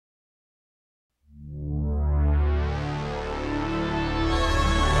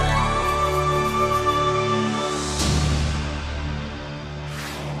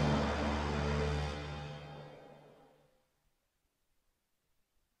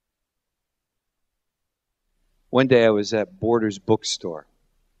One day I was at Borders bookstore,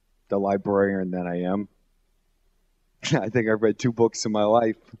 the librarian that I am. I think I've read 2 books in my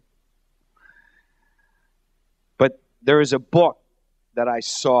life. But there is a book that I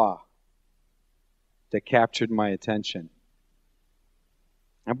saw that captured my attention.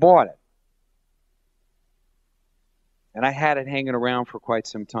 I bought it. And I had it hanging around for quite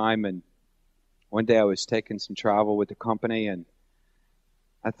some time, and one day I was taking some travel with the company, and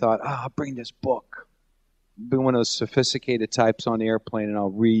I thought, I'll bring this book. I'll be one of those sophisticated types on the airplane, and I'll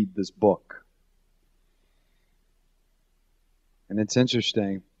read this book. And it's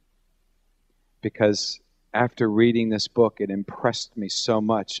interesting because after reading this book, it impressed me so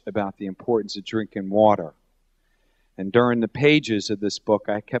much about the importance of drinking water. And during the pages of this book,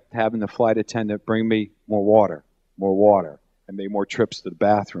 I kept having the flight attendant bring me more water, and made more trips to the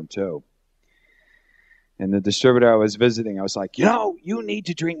bathroom too. And the distributor I was visiting, I was like, you need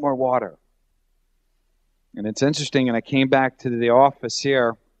to drink more water. And it's interesting, and I came back to the office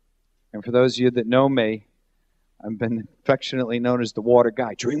here, and for those of you that know me, I've been affectionately known as the water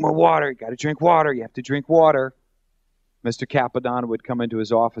guy. Drink more water. You got to drink water. You have to drink water. Mr. Capadonna would come into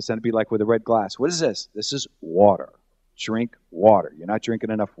his office and it'd be like with a red glass. What is this? This is water. Drink water. You're not drinking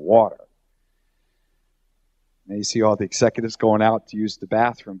enough water. And you see all the executives going out to use the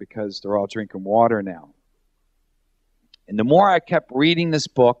bathroom because they're all drinking water now. And the more I kept reading this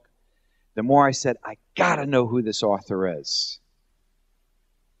book, the more I said, I got to know who this author is.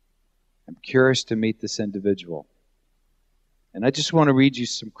 I'm curious to meet this individual. And I just want to read you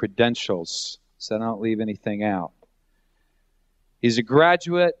some credentials so I don't leave anything out. He's a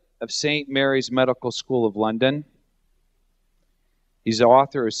graduate of St. Mary's Medical School of London. He's the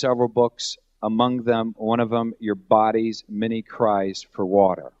author of several books, among them, one of them, Your Body's Many Cries for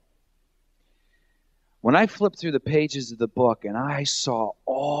Water. When I flipped through the pages of the book and I saw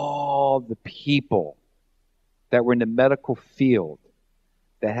all the people that were in the medical field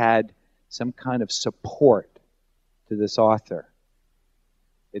that had some kind of support to this author,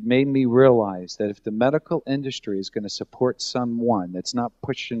 it made me realize that if the medical industry is going to support someone that's not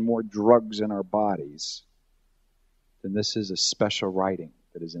pushing more drugs in our bodies, then this is a special writing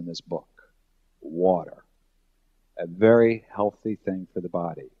that is in this book. Water. A very healthy thing for the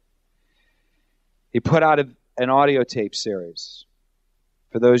body. He put out an audio tape series.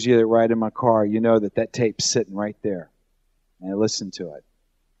 For those of you that ride in my car, you know that tape's sitting right there. And I listened to it.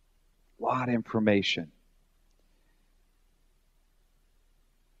 A lot of information.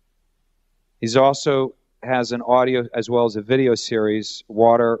 He's also has an audio as well as a video series,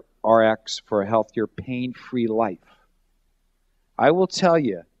 Water RX for a Healthier, Pain-Free Life. I will tell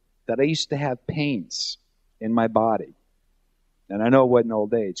you that I used to have pains in my body. And I know it wasn't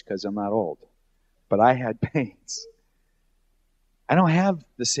old age because I'm not old. But I had pains. I don't have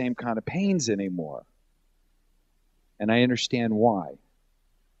the same kind of pains anymore. And I understand why.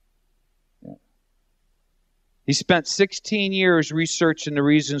 Yeah. He spent 16 years researching the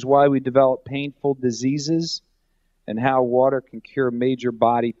reasons why we develop painful diseases and how water can cure major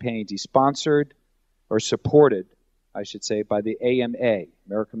body pains. He's sponsored or supported, I should say, by the AMA,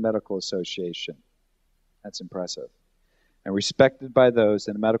 American Medical Association. That's impressive. And respected by those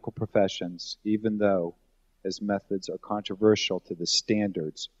in the medical professions, even though his methods are controversial to the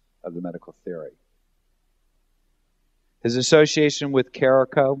standards of the medical theory. His association with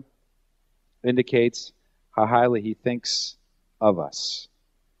Carico indicates how highly he thinks of us.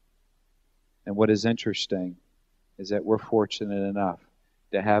 And what is interesting is that we're fortunate enough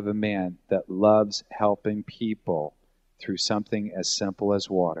to have a man that loves helping people through something as simple as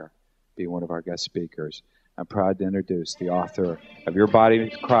water be one of our guest speakers. I'm proud to introduce the author of Your Body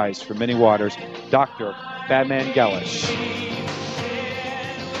Cries for Many Waters, Dr. Batmanghelidj.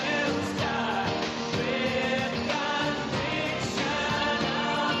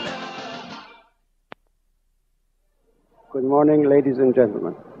 Good morning, ladies and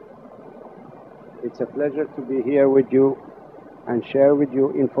gentlemen. It's a pleasure to be here with you and share with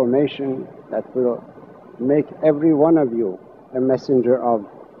you information that will make every one of you a messenger of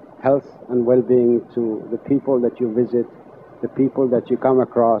health and well-being to the people that you visit, the people that you come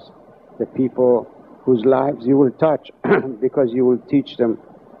across, the people whose lives you will touch because you will teach them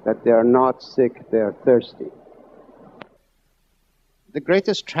that they are not sick, they are thirsty. The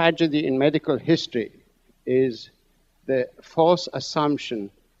greatest tragedy in medical history is the false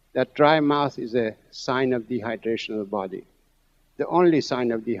assumption that dry mouth is a sign of dehydration of the body, the only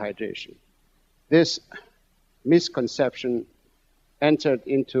sign of dehydration. This misconception entered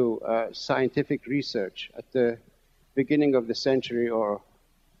into scientific research at the beginning of the century or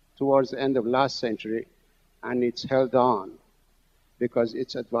towards the end of last century, and it's held on because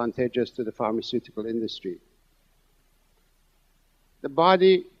it's advantageous to the pharmaceutical industry. The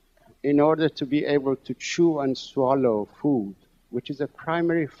body, in order to be able to chew and swallow food, which is a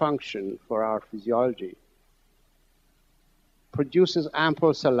primary function for our physiology, produces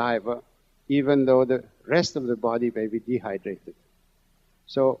ample saliva, even though the rest of the body may be dehydrated.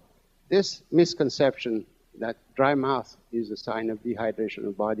 So this misconception that dry mouth is a sign of dehydration of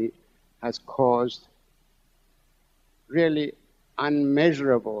the body has caused really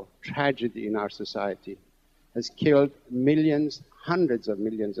unmeasurable tragedy in our society, has killed millions, hundreds of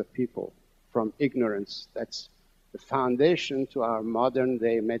millions of people from ignorance. That's the foundation to our modern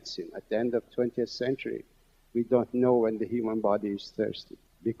day medicine. At the end of 20th century, we don't know when the human body is thirsty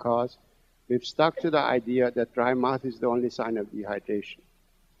because we've stuck to the idea that dry mouth is the only sign of dehydration.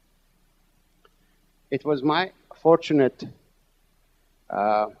 It was my fortunate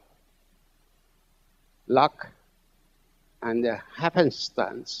luck and the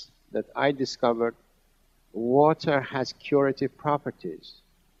happenstance that I discovered water has curative properties.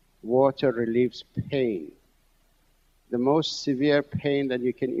 Water relieves pain. The most severe pain that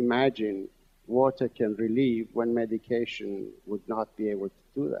you can imagine, water can relieve when medication would not be able to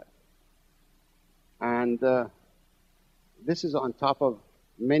do that. And this is on top of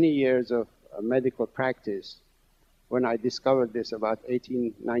many years of medical practice. When I discovered this about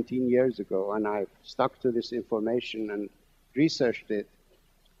 18, 19 years ago, and I've stuck to this information and researched it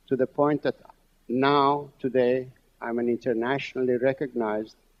to the point that now, today, I'm an internationally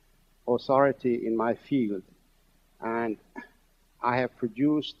recognized authority in my field. And I have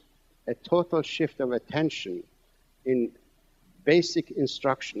produced a total shift of attention in basic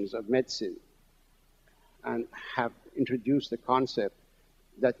instructions of medicine and have introduced the concept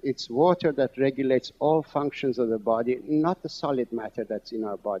that it's water that regulates all functions of the body, not the solid matter that's in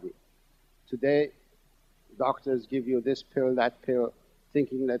our body. Today, doctors give you this pill, that pill,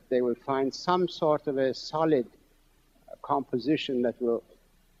 thinking that they will find some sort of a solid composition that will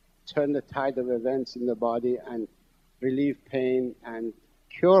turn the tide of events in the body and relieve pain and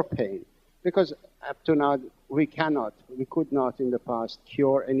cure pain. Because up to now, we could not in the past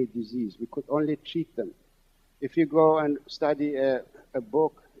cure any disease. We could only treat them. If you go and study a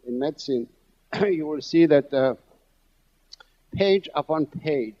book in medicine, you will see that page upon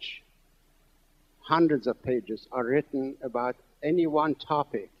page, hundreds of pages are written about any one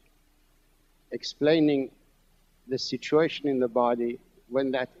topic, explaining the situation in the body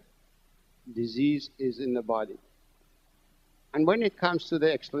when that disease is in the body. And when it comes to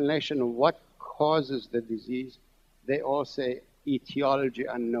the explanation of what causes the disease, they all say etiology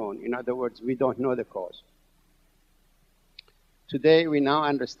unknown. In other words, we don't know the cause. Today, we now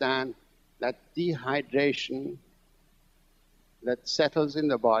understand that dehydration that settles in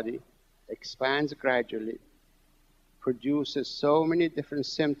the body, expands gradually, produces so many different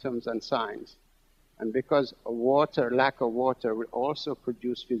symptoms and signs. And because lack of water will also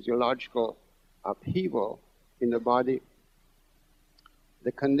produce physiological upheaval in the body,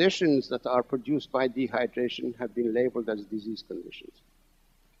 the conditions that are produced by dehydration have been labeled as disease conditions.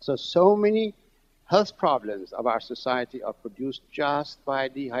 So many health problems of our society are produced just by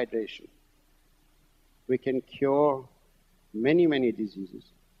dehydration. We can cure many, many diseases,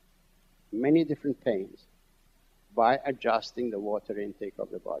 many different pains, by adjusting the water intake of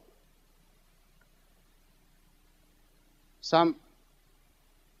the body.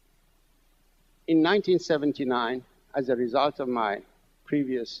 In 1979, as a result of my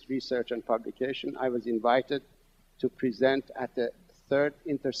previous research and publication, I was invited to present at the third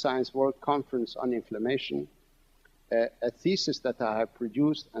Interscience World Conference on Inflammation, a thesis that I have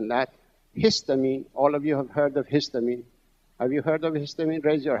produced, and that histamine, all of you have heard of histamine. Have you heard of histamine?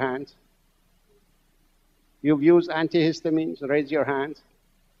 Raise your hands. You've used antihistamines? Raise your hands.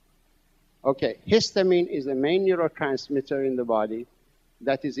 Okay, histamine is the main neurotransmitter in the body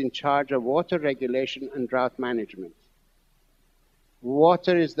that is in charge of water regulation and drought management.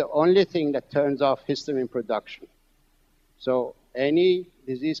 Water is the only thing that turns off histamine production. So any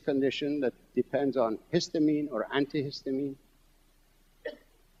disease condition that depends on histamine or antihistamine,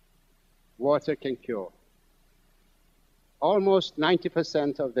 water can cure. Almost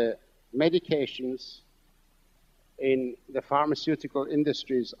 90% of the medications in the pharmaceutical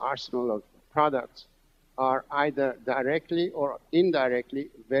industry's arsenal of products are either directly or indirectly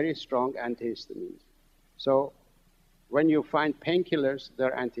very strong antihistamines. So when you find painkillers,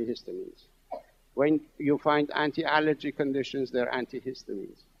 they're antihistamines. When you find anti-allergy conditions, they're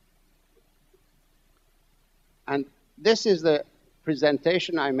antihistamines. And this is the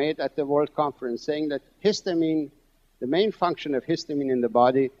presentation I made at the World Conference, saying that histamine, the main function of histamine in the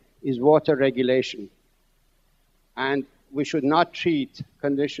body is water regulation. And we should not treat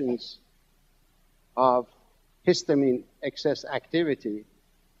conditions of histamine excess activity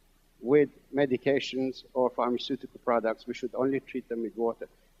with medications or pharmaceutical products. We should only treat them with water.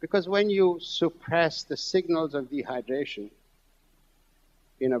 Because when you suppress the signals of dehydration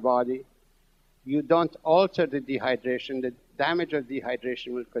in a body, you don't alter the dehydration. The damage of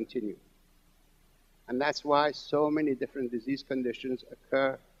dehydration will continue. And that's why so many different disease conditions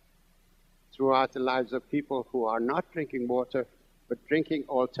occur throughout the lives of people who are not drinking water, but drinking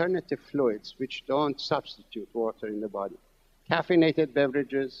alternative fluids which don't substitute water in the body. Caffeinated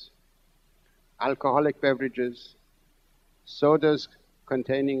beverages, alcoholic beverages, sodas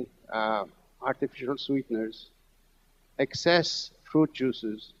containing artificial sweeteners, excess fruit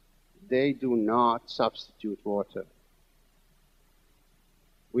juices, they do not substitute water.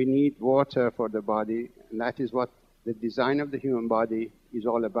 We need water for the body, and that is what the design of the human body is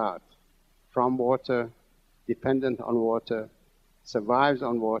all about. From water, dependent on water, survives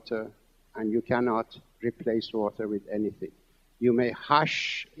on water, and you cannot replace water with anything. You may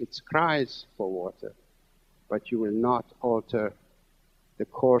hush its cries for water, but you will not alter the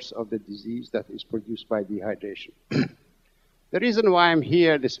course of the disease that is produced by dehydration. The reason why I'm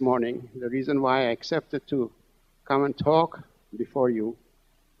here this morning, the reason why I accepted to come and talk before you,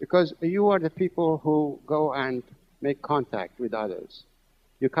 because you are the people who go and make contact with others.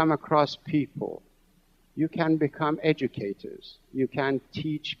 You come across people. You can become educators. You can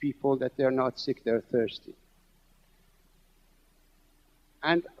teach people that they're not sick, they're thirsty.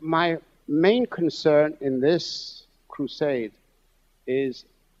 And my main concern in this crusade is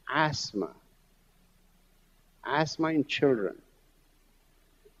asthma. Asthma in children.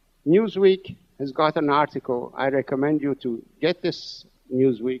 Newsweek has got an article. I recommend you to get this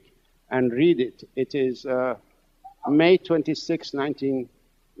Newsweek and read it. It is May 26,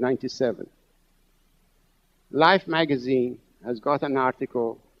 1997. Life magazine has got an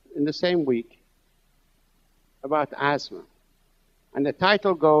article in the same week about asthma. And the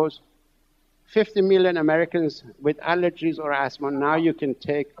title goes, 50 million Americans with allergies or asthma, now you can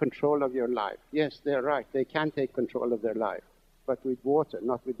take control of your life. Yes, they're right. They can take control of their life, but with water,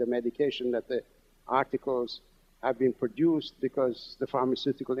 not with the medication that the articles have been produced because the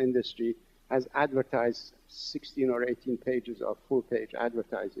pharmaceutical industry has advertised 16 or 18 pages of full-page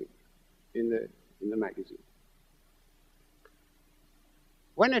advertising in the magazine.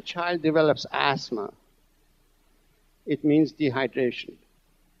 When a child develops asthma, it means dehydration.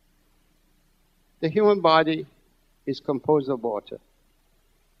 The human body is composed of water.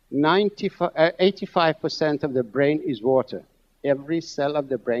 85% of the brain is water. Every cell of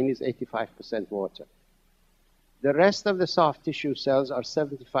the brain is 85% water. The rest of the soft tissue cells are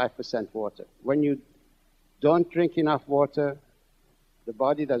 75% water. When you don't drink enough water, the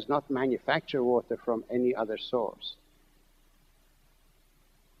body does not manufacture water from any other source.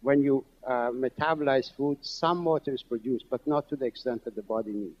 When you metabolize food, some water is produced, but not to the extent that the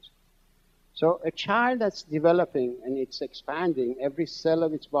body needs. So a child that's developing and it's expanding, every cell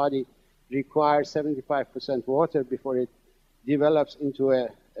of its body requires 75% water before it develops into a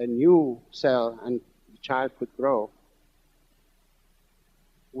new cell and the child could grow,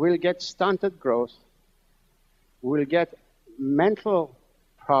 will get stunted growth, will get mental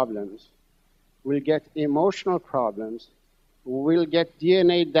problems, will get emotional problems, will get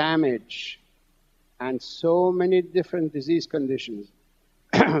DNA damage, and so many different disease conditions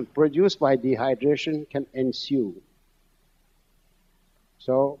produced by dehydration can ensue.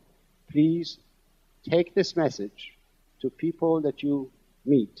 So please take this message to people that you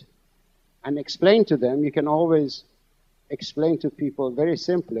meet and explain to them. You can always explain to people very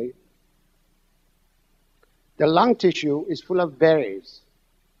simply. The lung tissue is full of berries.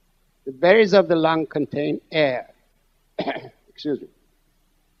 The berries of the lung contain air. Excuse me.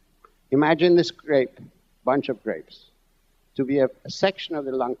 Imagine this grape, bunch of grapes, to be a section of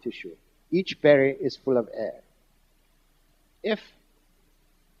the lung tissue. Each berry is full of air.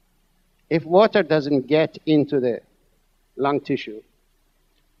 If water doesn't get into the lung tissue,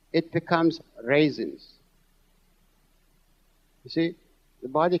 it becomes raisins. You see, the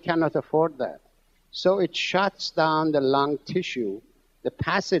body cannot afford that. So it shuts down the lung tissue, the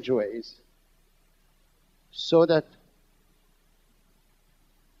passageways, so that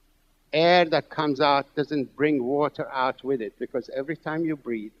air that comes out doesn't bring water out with it, because every time you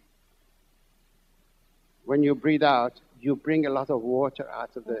breathe, when you breathe out, you bring a lot of water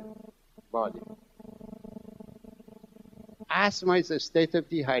out of the body. Asthma is a state of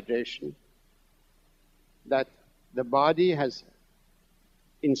dehydration that the body has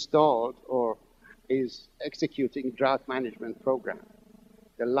installed or is executing drought management program.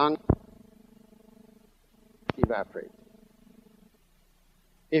 The lung evaporate.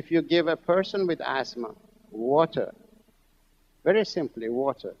 If you give a person with asthma water, very simply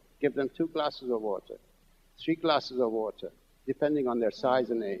water, give them 2 glasses of water, 3 glasses of water, depending on their size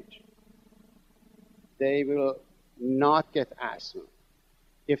and age, they will not get asthma.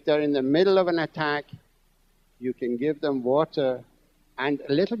 If they're in the middle of an attack, you can give them water and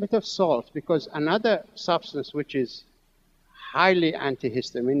a little bit of salt, because another substance which is highly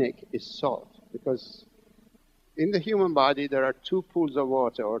antihistaminic is salt. Because in the human body, there are 2 pools of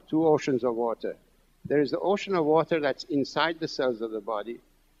water or 2 oceans of water. There is the ocean of water that's inside the cells of the body,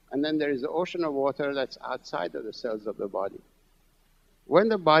 and then there is the ocean of water that's outside of the cells of the body. When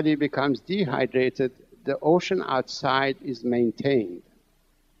the body becomes dehydrated, the ocean outside is maintained.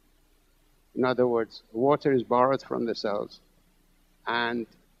 In other words, water is borrowed from the cells, and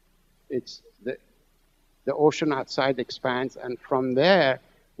it's the ocean outside expands, and from there,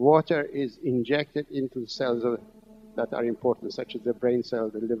 water is injected into the cells that are important, such as the brain cell,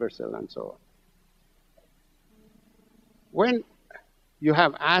 the liver cell, and so on. When you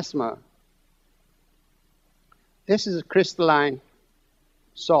have asthma, this is a crystalline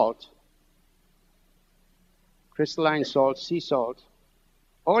salt, sea salt.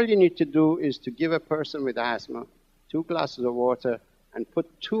 All you need to do is to give a person with asthma 2 glasses of water and put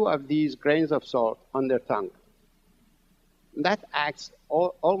 2 of these grains of salt on their tongue. That acts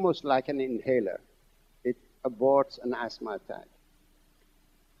almost like an inhaler. It aborts an asthma attack.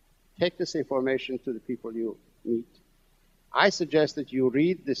 Take this information to the people you meet. I suggest that you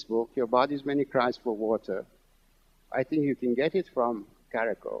read this book, Your Body's Many Cries for Water. I think you can get it from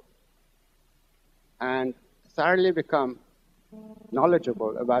Carico and thoroughly become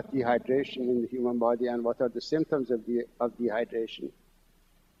knowledgeable about dehydration in the human body and what are the symptoms of dehydration.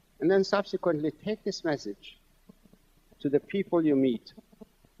 And then subsequently take this message to the people you meet,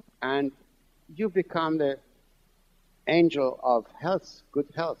 and you become the angel of health, good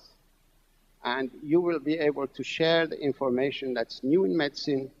health. And you will be able to share the information that's new in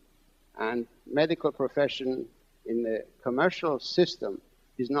medicine, and medical profession in the commercial system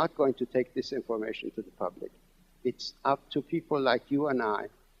is not going to take this information to the public. It's up to people like you and I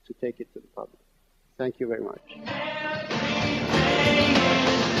to take it to the public. Thank you very much.